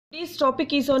Today's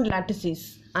topic is on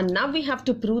lattices, and now we have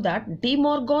to prove that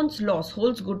Demorgan's law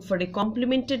holds good for a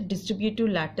complemented distributive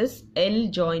lattice L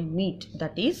join meet.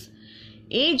 That is,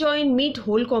 A join meet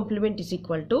whole complement is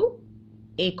equal to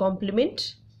A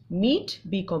complement meet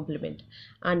B complement,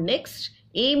 and next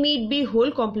A meet B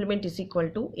whole complement is equal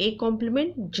to A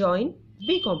complement join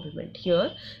B complement.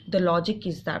 Here the logic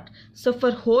is that, so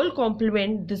for whole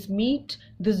complement this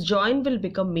join will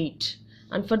become meet,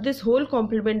 and for this whole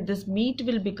complement this meet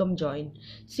will become join.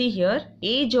 See here,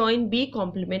 A join B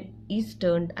complement is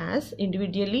turned as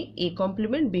individually A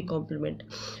complement B complement.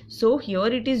 So here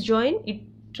it is join, it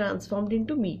transformed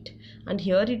into meet, and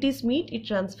here it is meet, it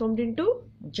transformed into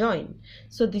join.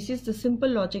 So this is the simple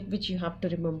logic which you have to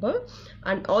remember.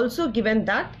 And also given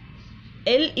that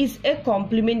L is a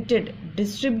complemented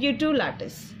distributive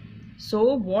lattice.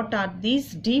 So what are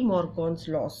these Demorgan's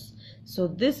laws? So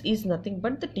this is nothing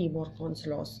but the Demorgan's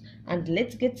laws, and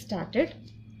let's get started.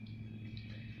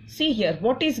 See here,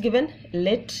 what is given?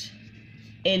 Let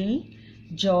L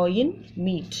join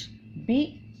meet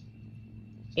be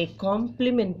a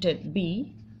complemented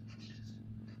B.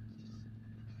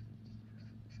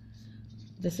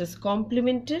 This is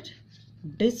complemented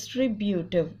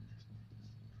distributive.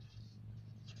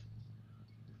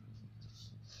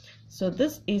 So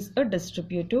this is a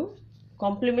distributive,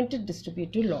 complemented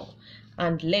distributive law.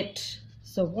 And let,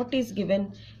 so what is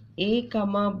given? A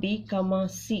comma B comma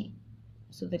C,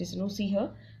 so there is no C here,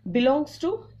 belongs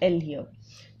to L here.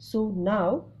 So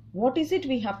now what is it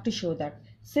we have to show? That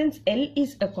since L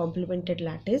is a complemented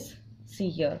lattice, see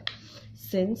here,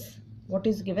 since what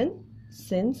is given?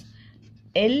 Since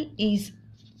L is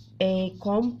a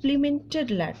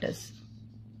complemented lattice,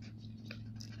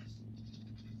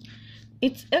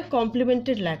 it's a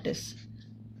complemented lattice.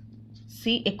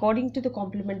 See, according to the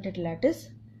complemented lattice,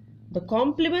 the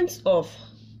complements of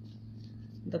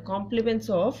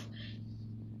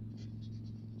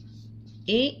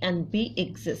A and B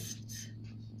exists.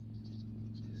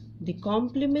 The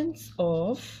complements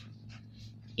of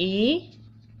A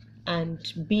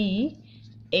and B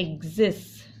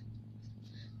exists.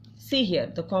 See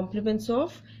here, the complements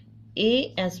of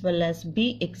A as well as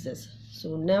B exist.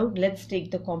 So now let's take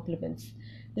the complements.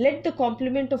 Let the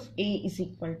complement of A is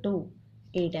equal to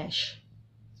A dash.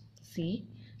 See,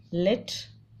 let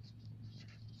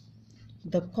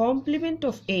the complement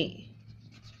of A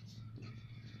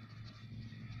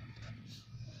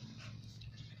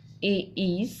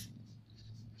is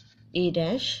A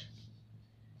dash.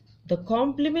 The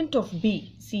complement of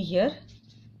B, see here,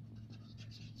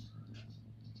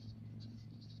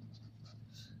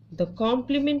 the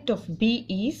complement of B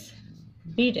is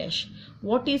B dash.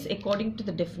 What is according to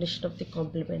the definition of the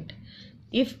complement?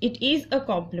 If it is a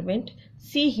complement,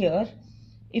 see here,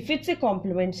 if it's a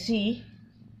complement, see,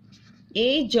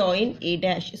 A join A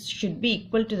dash should be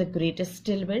equal to the greatest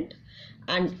element,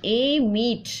 and A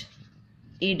meet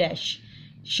A dash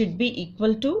should be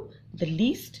equal to the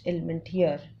least element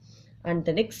here. And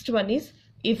the next one is,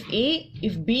 if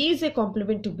B is a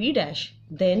complement to B dash,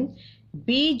 then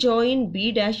B join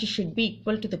B dash should be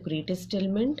equal to the greatest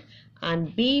element,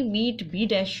 and B meet B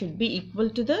dash should be equal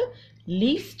to the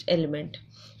least element.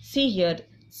 See here,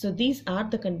 so these are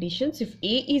the conditions if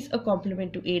A is a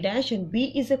complement to A dash and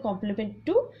B is a complement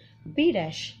to B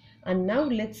dash. And now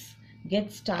let's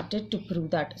get started to prove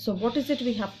that. So what is it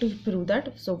we have to prove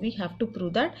that? So we have to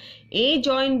prove that A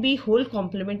join B whole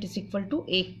complement is equal to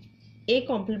A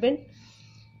complement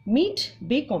meet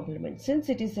B complement. Since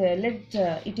it is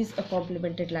a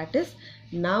complemented lattice,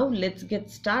 now let's get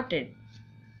started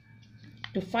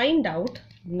to find out.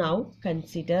 Now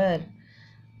consider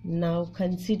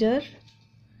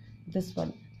this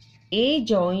one, A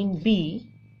join B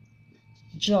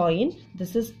join,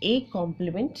 this is A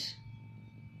complement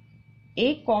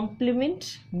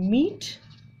meet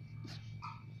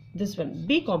this one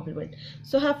B complement.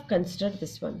 So I have considered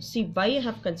this one. See why I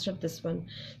have considered this one.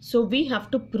 So we have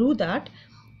to prove that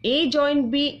A join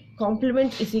B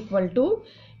complement is equal to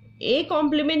A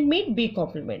complement meet B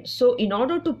complement. So in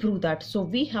order to prove that, so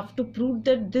we have to prove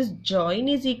that this join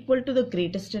is equal to the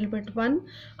greatest element 1,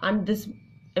 and this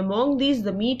among these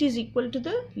the meet is equal to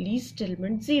the least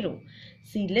element 0.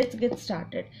 See, let's get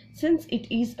started. Since it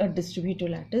is a distributive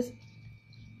lattice,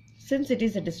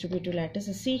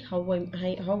 see how I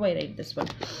write this one.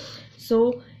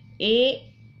 So A,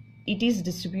 it is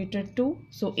distributed to,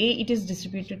 so A it is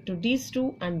distributed to these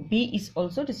two, and B is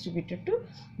also distributed to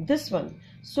this one.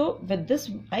 So with this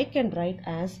I can write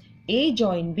as A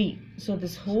join B. So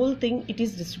this whole thing, it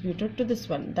is distributed to this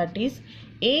one, that is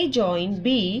A join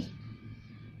B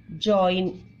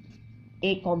join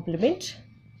A complement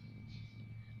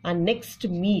and next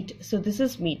meet, so this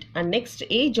is meet, and next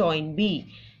A join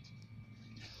B,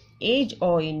 A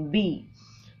join B,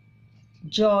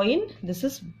 join, this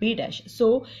is B dash.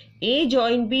 So A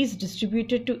join B is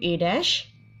distributed to A dash,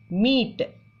 meet,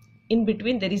 in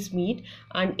between there is meet,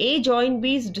 and A join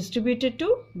B is distributed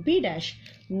to B dash.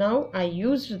 Now I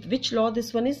used which law?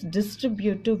 This one is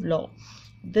distributive law.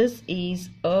 This is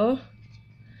a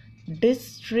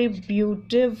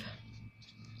distributive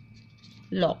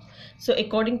law. So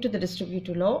according to the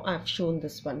distributive law, I have shown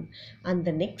this one. And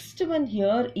the next one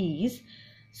here is,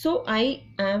 so I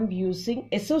am using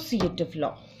associative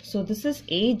law. So this is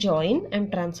A join, I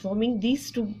am transforming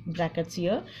these two brackets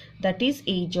here, that is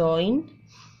A join,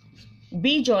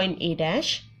 B join A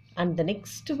dash, and the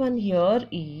next one here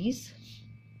is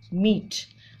meet,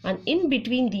 and in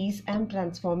between these I am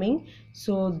transforming,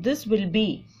 so this will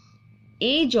be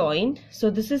A join, so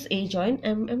this is A join, I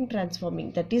am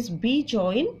transforming, that is B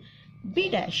join B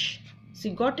dash. So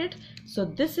you got it? So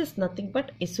this is nothing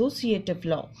but associative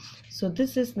law. So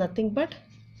this is nothing but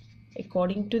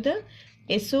according to the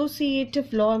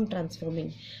associative law I am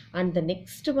transforming. And the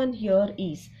next one here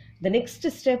is, the next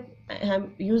step I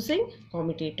am using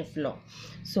commutative law.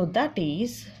 So that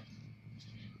is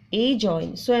A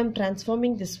join, so I am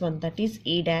transforming this one, that is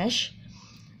A dash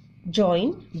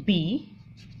join B,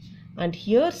 and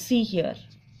here see here,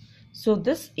 so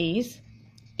this is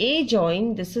A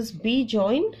join, this is B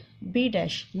join B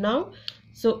dash. Now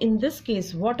so in this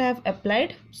case what I have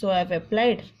applied, so I have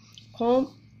applied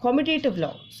commutative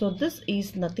law. So this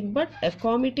is nothing but a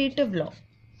commutative law.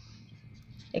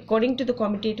 According to the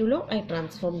commutative law I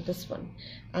transform this one.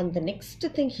 And the next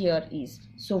thing here is,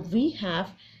 so we have,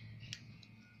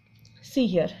 see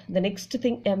here, the next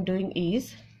thing I am doing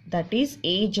is, that is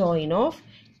A join of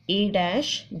A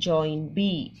dash join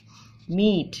B,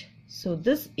 meet. So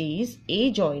this is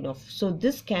A join of, so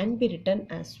this can be written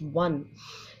as 1.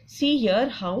 See here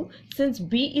how, since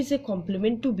B is a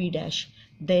complement to B dash,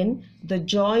 then the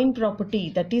join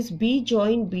property, that is B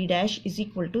join B dash, is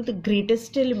equal to the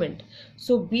greatest element.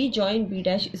 So B join B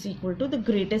dash is equal to the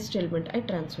greatest element. I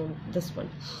transform this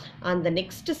one. And the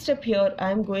next step here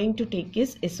I am going to take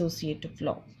is associative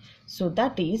law. So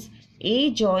that is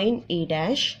A join A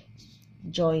dash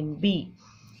join B.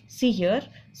 See here,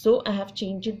 so I have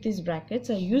changed these brackets.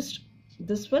 I used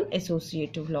this one,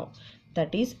 associative law,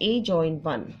 that is A join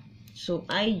 1. So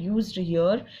I used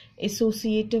here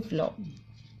associative law.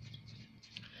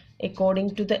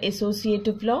 According to the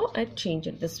associative law, I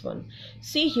changed this one.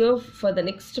 See here for the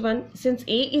next one, since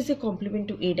A is a complement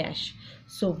to A dash,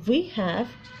 so we have,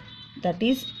 that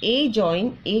is A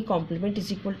join A complement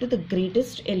is equal to the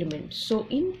greatest element. So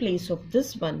in place of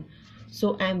this one,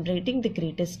 so I am writing the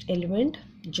greatest element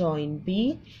join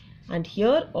B, and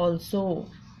here also,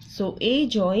 so A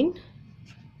join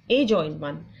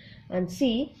 1. And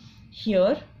see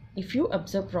here, if you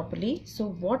observe properly, so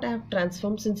what I have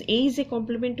transformed, since A is a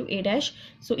complement to A dash,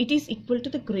 so it is equal to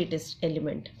the greatest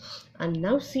element. And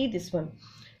now see this one,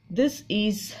 this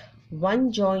is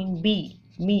 1 join B,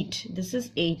 meet, this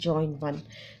is A join 1.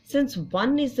 Since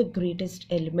 1 is the greatest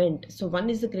element, so 1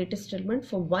 is the greatest element,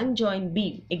 for 1 join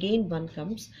B, again 1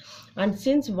 comes. And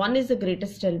since 1 is the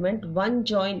greatest element, 1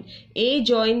 join A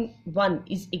join 1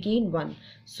 is again 1.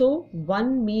 So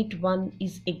 1 meet 1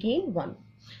 is again 1.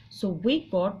 So we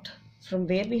got from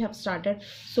where we have started,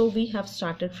 so we have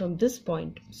started from this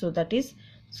point, so that is,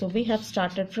 so we have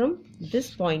started from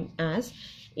this point as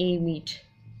A meet.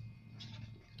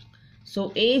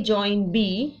 So A join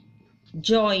B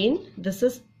join, this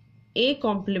is A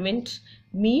complement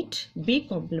meet B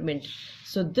complement.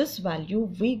 So this value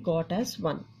we got as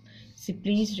 1. See,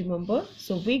 please remember,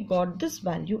 so we got this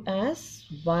value as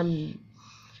 1.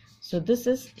 So this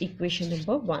is equation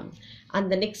number 1.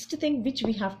 And the next thing which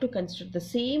we have to consider, the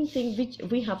same thing which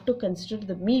we have to consider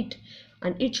the meet,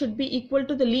 and it should be equal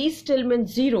to the least element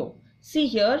 0. See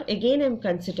here, again I am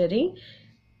considering,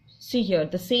 see here,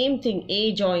 the same thing,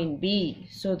 A join B.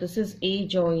 So this is A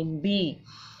join B,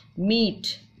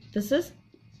 meet, this is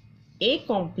A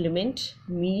complement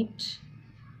meet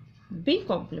B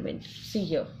complement. See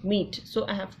here, meet. So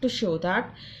I have to show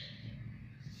that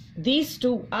these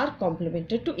two are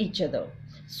complemented to each other.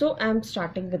 So I am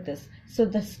starting with this. So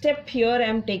the step here I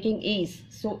am taking is,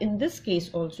 so in this case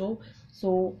also,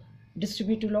 so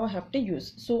distributive law I have to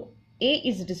use. So A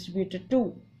is distributed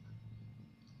to,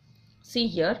 see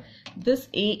here, this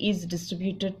A is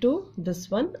distributed to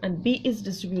this one and B is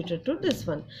distributed to this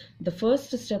one. The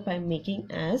first step I am making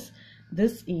as,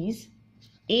 this is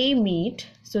A meet.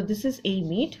 So this is A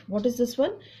meet. What is this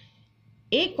one?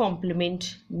 A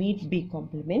complement meet B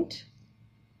complement.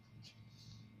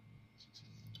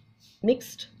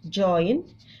 Next join,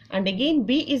 and again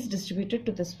B is distributed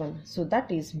to this one. So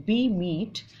that is B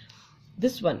meet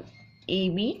this one, A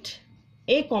meet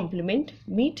A complement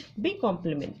meet B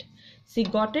complement. See,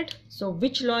 got it? So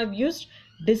which law I've used?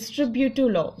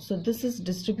 Distributive law. So this is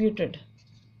distributed.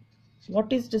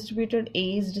 What is distributed?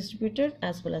 A is distributed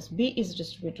as well as B is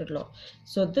distributed law.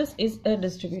 So this is a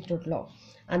distributed law.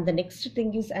 And the next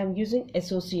thing is I'm using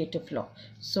associative law.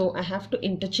 So I have to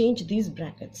interchange these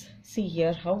brackets. See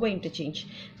here how I interchange.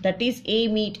 That is A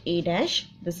meet A dash.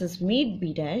 This is meet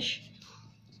B dash.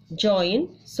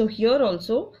 Join. So here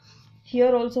also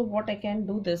what I can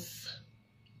do this.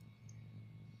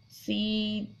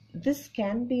 See, this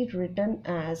can be written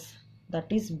as,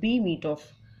 that is B meet of.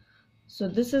 So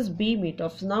this is B meet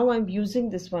of. Now I'm using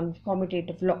this one,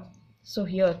 commutative law. So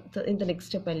here in the next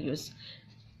step I'll use.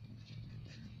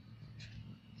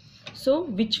 So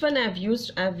which one I've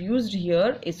used? I've used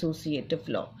here associative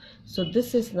law. So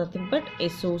this is nothing but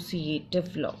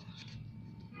associative law.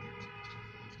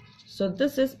 So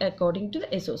this is according to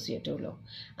the associative law.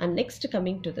 And next,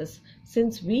 coming to this,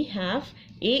 since we have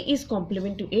A is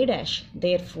complement to A dash,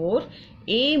 therefore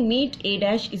A meet A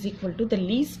dash is equal to the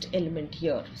least element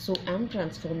here. So I'm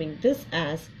transforming this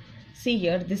as, see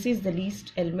here, this is the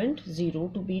least element, 0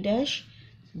 to B dash,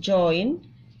 join.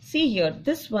 See here,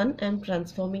 this one I'm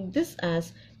transforming this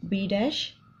as B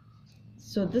dash.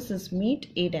 So this is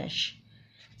meet A dash.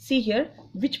 See here,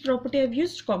 which property I've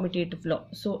used? Commutative law.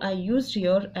 So I used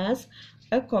here as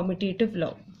a commutative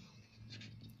law.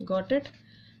 Got it?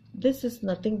 This is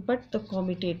nothing but the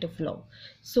commutative law.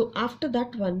 So after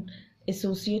that one,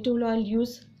 associative law I'll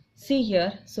use. See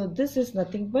here, so this is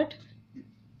nothing but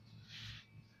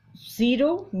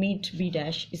 0 meet B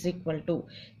dash is equal to.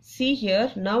 See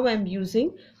here, now I'm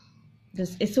using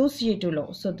this associative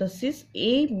law. So this is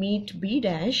A meet B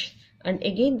dash. And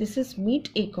again this is meet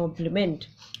A complement.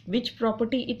 Which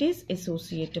property it is?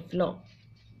 Associative law.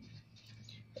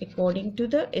 According to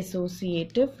the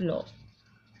associative law,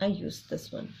 I use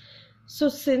this one. So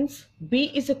since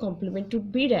B is a complement to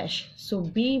B dash, so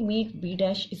B meet B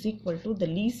dash is equal to the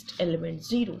least element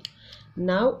 0.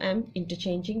 Now I am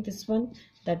interchanging this one,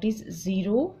 that is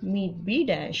 0 meet B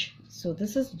dash. So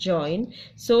this is join.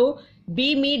 So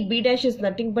B meet B dash is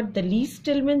nothing but the least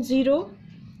element 0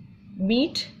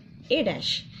 meet A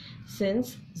dash.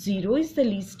 Since 0 is the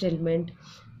least element,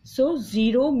 so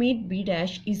 0 meet B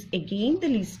dash is again the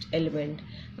least element,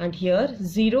 and here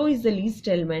 0 is the least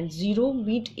element, 0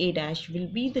 meet A dash will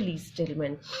be the least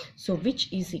element, so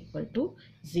which is equal to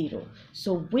 0.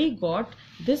 So we got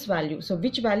this value. So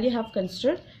which value I have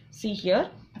considered? See here,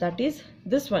 that is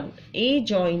this one, A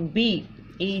join B.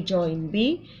 A join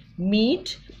B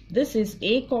meet, this is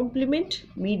A complement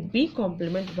meet B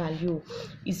complement value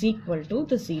is equal to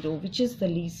the 0, which is the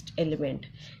least element.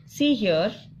 See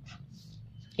here,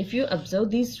 if you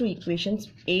observe these two equations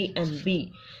A and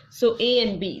B, so A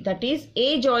and B, that is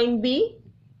A join B,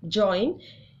 join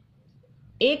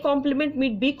A complement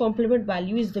meet B complement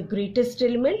value is the greatest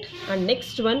element, and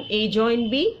next one A join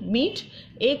B meet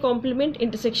A complement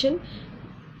intersection,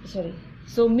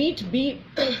 so meet B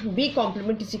B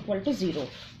complement is equal to 0.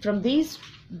 From these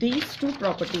two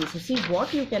properties, see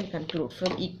what you can conclude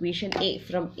from equation A,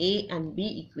 from A and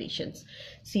B equations.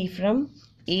 See, from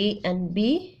A and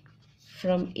B,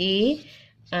 from A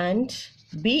and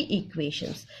B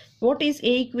equations. What is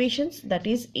A equations? That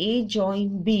is A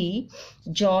join B,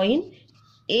 join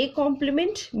A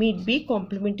complement meet B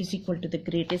complement is equal to the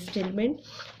greatest element,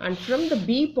 and from the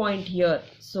B point here,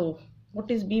 so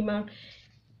what is B mark?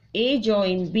 A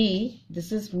join B,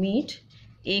 this is meet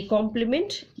A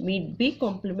complement meet B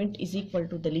complement is equal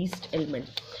to the least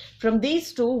element. From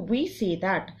these two we say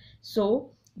that,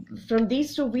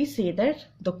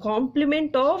 the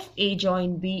complement of A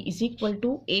join B is equal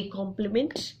to A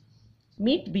complement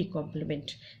meet B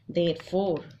complement.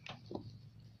 Therefore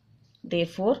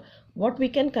what we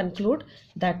can conclude,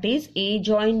 that is A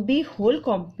join B whole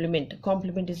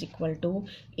complement is equal to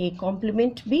A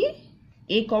complement B,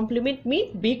 A complement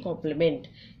meet B complement.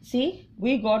 See,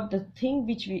 we got the thing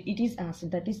which it is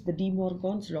asked, that is the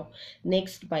Demorgan's law.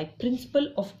 Next, by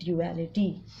principle of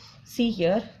duality. See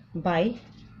here, by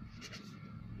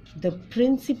the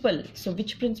principle. So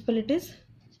which principle it is?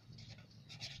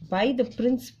 By the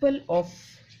principle of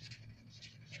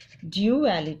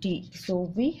duality.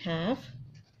 So we have,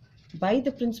 by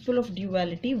the principle of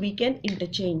duality, we can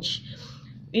interchange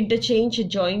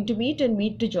join to meet and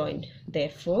meet to join.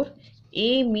 Therefore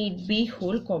A meet B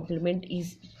whole complement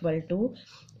is equal to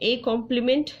A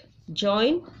complement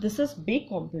join, this is B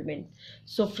complement.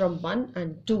 So from 1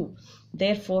 and 2,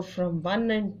 therefore from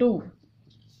 1 and 2,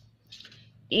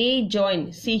 A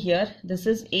join, see here, this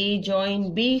is A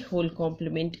join B whole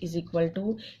complement is equal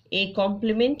to A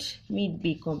complement meet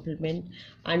B complement,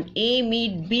 and A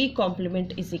meet B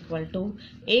complement is equal to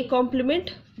A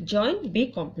complement join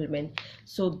B complement.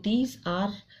 So these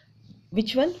are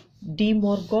which one? De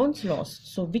Morgan's laws.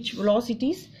 So which laws it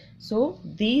is? So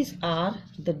these are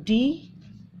the De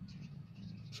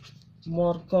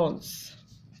Morgan's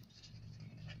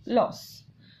laws.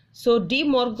 So De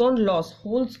Morgan laws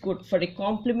holds good for a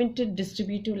complemented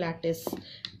distributive lattice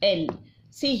L.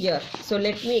 See here. So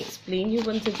let me explain you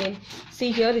once again.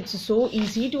 See here, it's so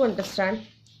easy to understand.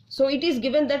 So it is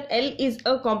given that L is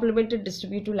a complemented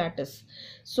distributive lattice.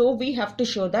 So we have to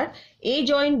show that A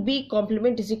join B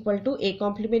complement is equal to A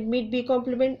complement meet B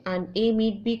complement, and A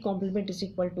meet B complement is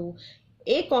equal to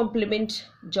A complement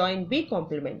join B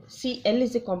complement. See, L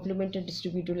is a complemented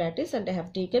distributive lattice and I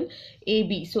have taken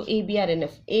AB. So AB are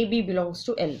enough. AB belongs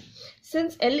to L.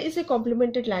 Since L is a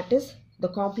complemented lattice, the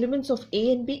complements of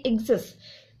A and B exist.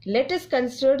 Let us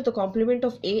consider the complement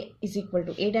of A is equal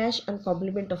to A dash and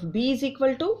complement of B is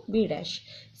equal to B dash.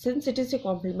 Since it is a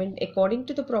complement, according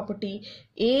to the property,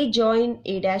 A join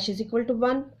A dash is equal to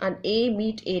 1 and A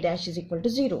meet A dash is equal to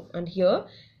 0. And here,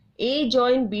 A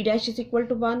join B dash is equal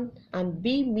to 1 and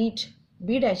B meet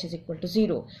B dash is equal to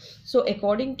 0. So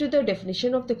according to the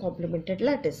definition of the complemented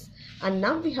lattice. And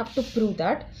now we have to prove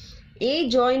that A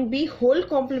join B whole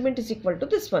complement is equal to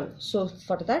this one. So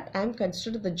for that I am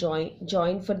considered the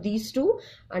join for these two,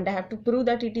 and I have to prove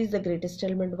that it is the greatest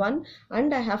element 1,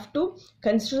 and I have to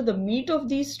consider the meet of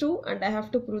these two, and I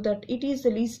have to prove that it is the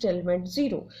least element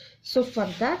 0. So for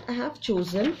that I have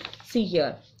chosen, see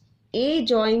here, A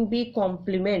join B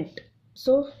complement.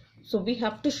 So we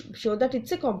have to show that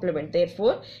it's a complement.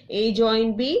 Therefore A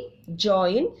join B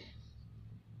join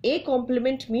A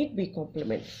complement meet B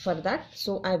complement. For that,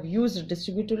 so I have used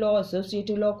distributive law,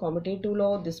 associative law, commutative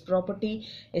law, this property,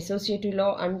 associative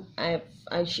law, and I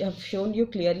have shown you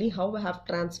clearly how I have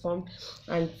transformed,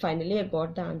 and finally I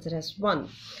got the answer as 1.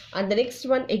 And the next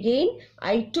one, again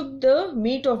I took the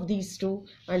meet of these two,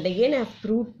 and again I have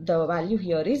proved the value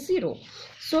here is 0.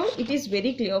 So it is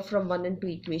very clear from 1 and 2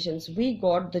 equations. We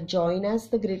got the join as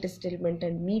the greatest element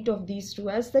and meet of these two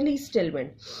as the least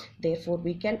element. Therefore,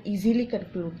 we can easily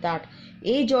conclude that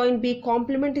A join B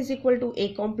complement is equal to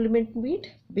A complement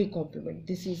meet B complement.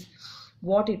 This is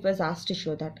what it was asked to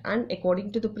show that. And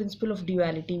according to the principle of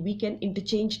duality, we can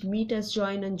interchange meet as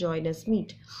join and join as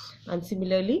meet. And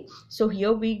similarly, so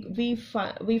here we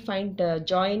find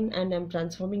join and I'm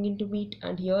transforming into meet,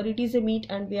 and here it is a meet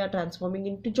and we are transforming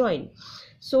into join.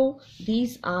 So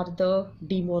these are the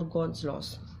De Morgan's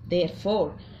laws.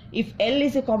 Therefore, if L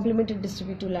is a complemented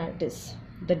distributive lattice,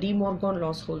 the De Morgan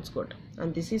laws holds good,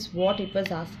 and this is what it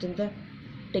was asked in the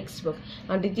textbook,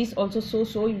 and it is also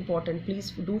so important.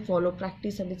 Please do follow,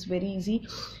 practice, and it's very easy.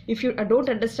 If you don't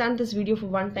understand this video for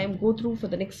one time, go through for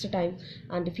the next time,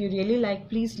 and if you really like,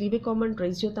 please leave a comment,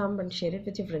 raise your thumb and share it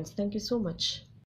with your friends. Thank you so much.